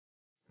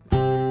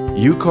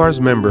Eucar's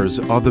members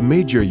are the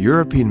major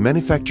European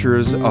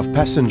manufacturers of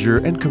passenger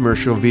and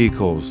commercial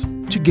vehicles.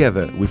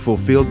 Together, we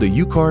fulfill the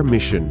Eucar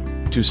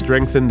mission to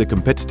strengthen the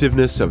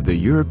competitiveness of the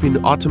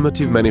European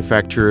automotive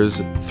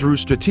manufacturers through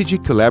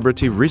strategic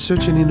collaborative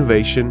research and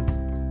innovation,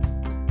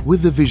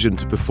 with the vision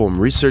to perform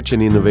research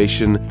and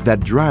innovation that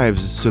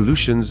drives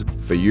solutions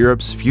for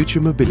Europe's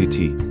future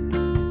mobility.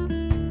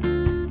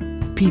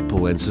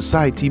 People and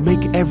society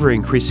make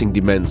ever-increasing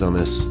demands on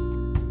us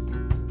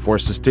for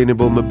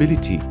sustainable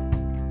mobility,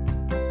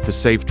 for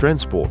safe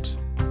transport,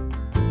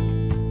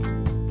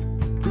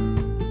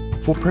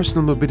 for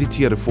personal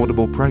mobility at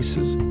affordable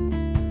prices,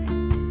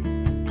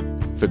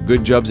 for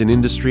good jobs in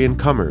industry and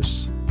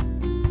commerce,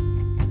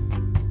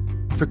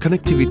 for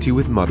connectivity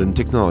with modern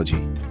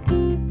technology.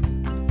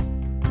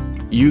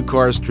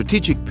 Eucar's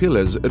strategic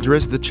pillars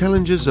address the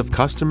challenges of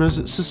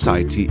customers,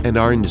 society and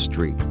our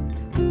industry.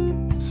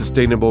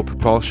 Sustainable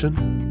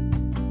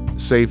propulsion,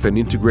 safe and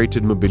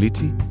integrated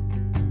mobility,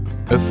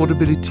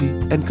 affordability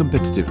and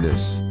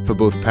competitiveness for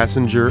both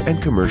passenger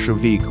and commercial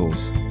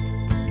vehicles.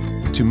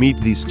 To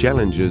meet these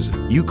challenges,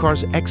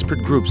 Eucar's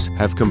expert groups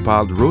have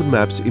compiled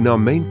roadmaps in our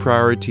main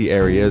priority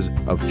areas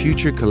of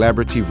future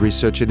collaborative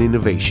research and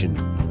innovation.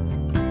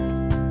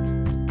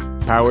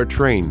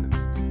 Powertrain,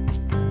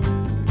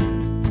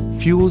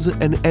 fuels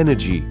and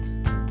energy,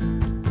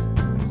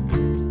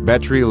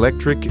 battery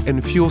electric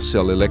and fuel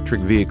cell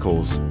electric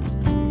vehicles,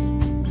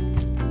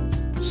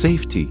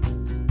 safety,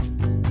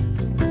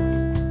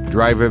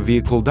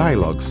 driver-vehicle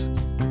dialogues,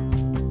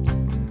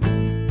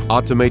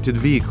 automated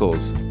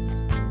vehicles,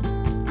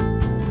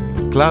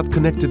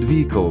 cloud-connected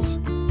vehicles,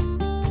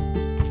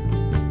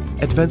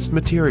 advanced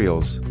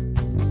materials,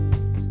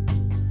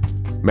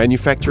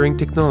 manufacturing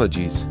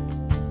technologies,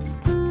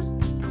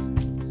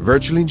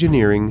 virtual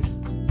engineering,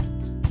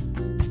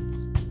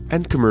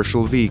 and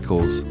commercial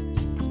vehicles.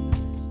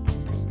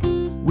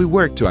 We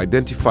work to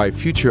identify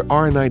future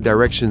R&I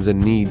directions and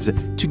needs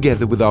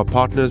together with our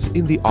partners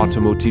in the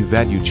automotive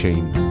value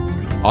chain.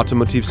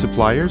 Automotive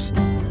suppliers,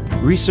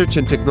 research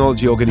and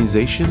technology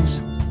organizations,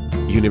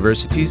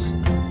 universities,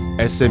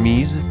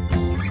 SMEs,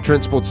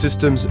 transport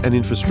systems and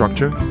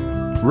infrastructure,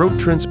 road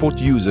transport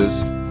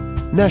users,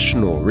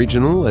 national,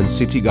 regional and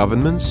city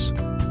governments,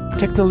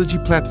 technology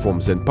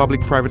platforms and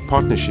public-private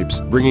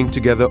partnerships bringing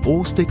together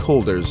all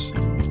stakeholders,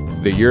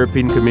 the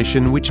European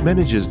Commission, which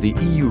manages the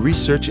EU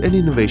research and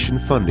innovation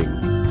funding.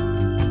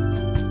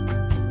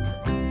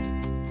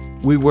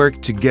 We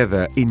work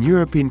together in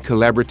European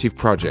collaborative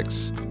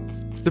projects.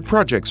 The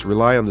projects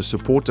rely on the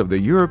support of the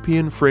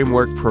European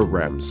framework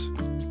programs,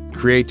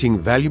 creating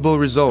valuable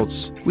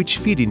results which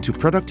feed into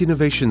product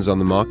innovations on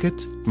the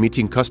market,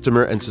 meeting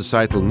customer and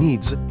societal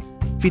needs,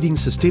 feeding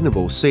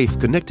sustainable, safe,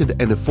 connected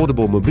and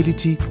affordable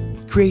mobility,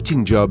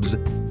 creating jobs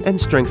and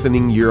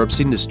strengthening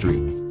Europe's industry.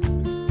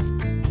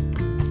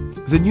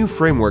 The new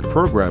framework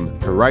program,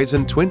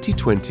 Horizon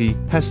 2020,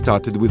 has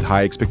started with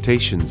high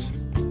expectations.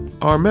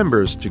 Our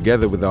members,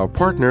 together with our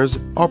partners,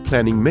 are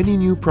planning many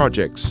new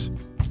projects.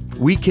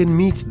 We can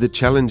meet the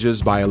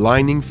challenges by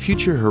aligning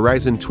future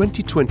Horizon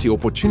 2020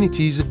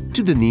 opportunities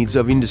to the needs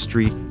of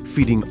industry,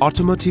 feeding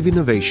automotive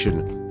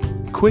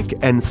innovation. Quick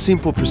and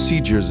simple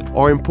procedures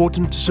are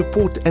important to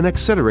support and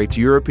accelerate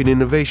European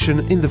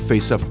innovation in the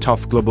face of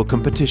tough global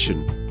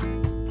competition.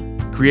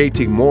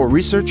 Creating more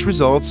research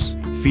results,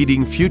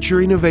 feeding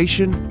future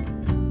innovation,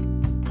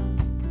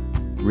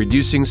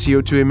 reducing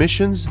CO2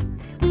 emissions,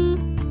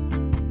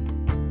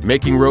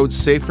 making roads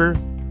safer,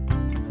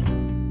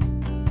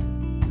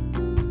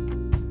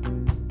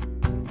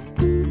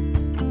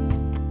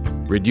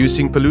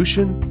 reducing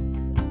pollution,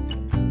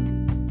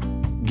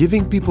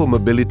 giving people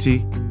mobility,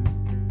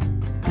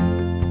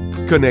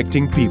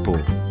 connecting people.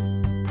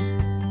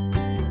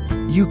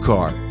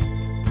 Eucar,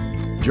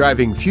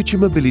 driving future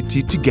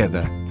mobility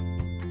together.